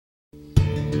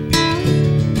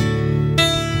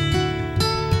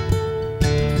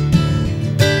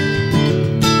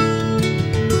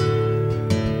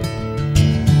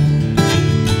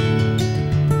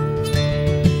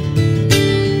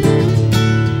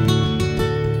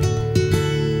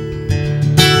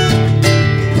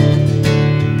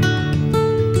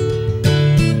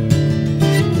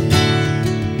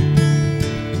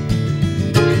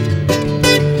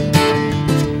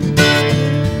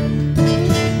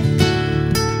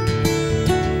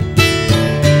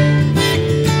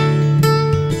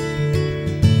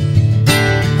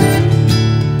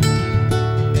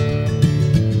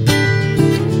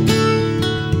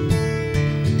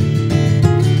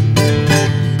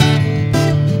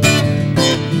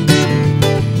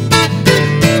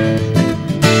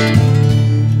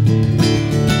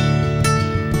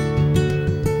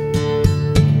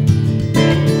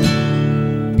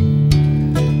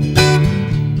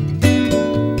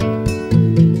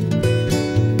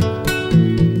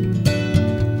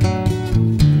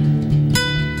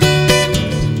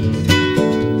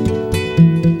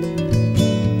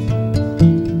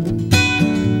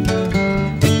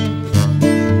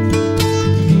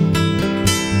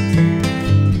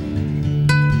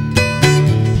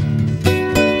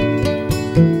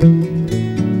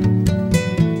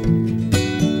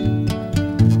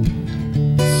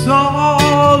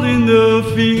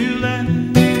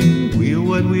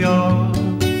what we are.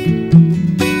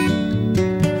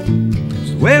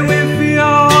 It's the way we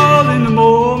feel in the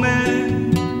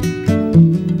moment,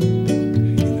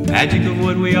 in the magic of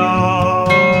what we are,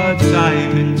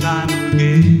 time and time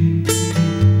again.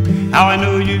 How I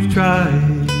know you've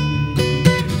tried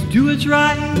to do what's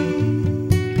right,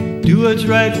 do what's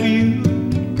right for you.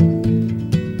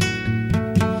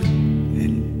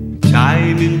 And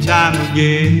time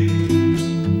again,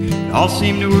 it all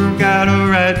seemed to work out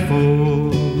alright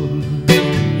for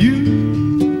you.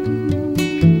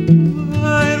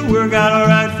 It'll work out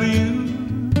alright for you.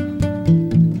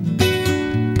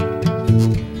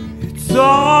 It's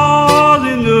all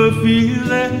in the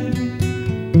feeling.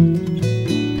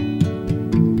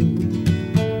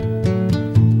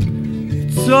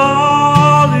 It's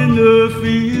all in the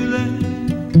feeling.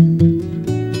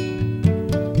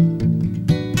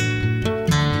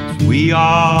 We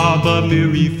are but mere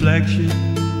reflections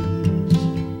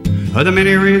of the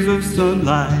many rays of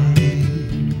sunlight.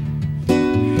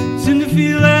 It's in the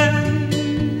feeling,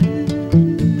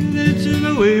 it's in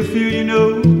the way you feel, you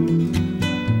know.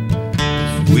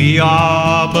 We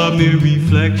are but mere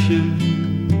reflections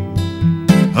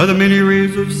of the many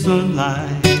rays of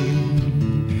sunlight.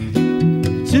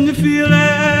 It's in the feeling,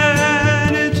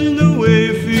 it's in the way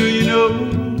you feel, you know.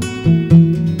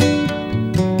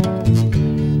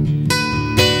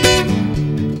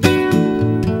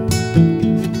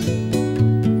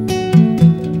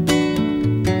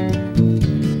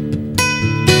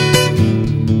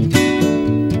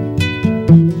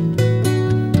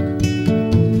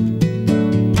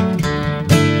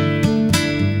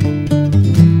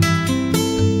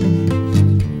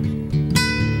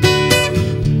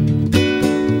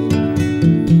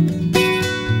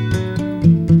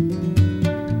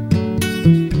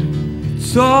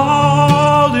 It's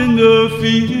all in the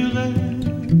feeling.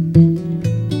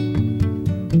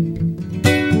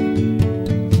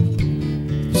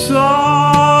 It's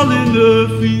all in the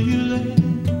feeling.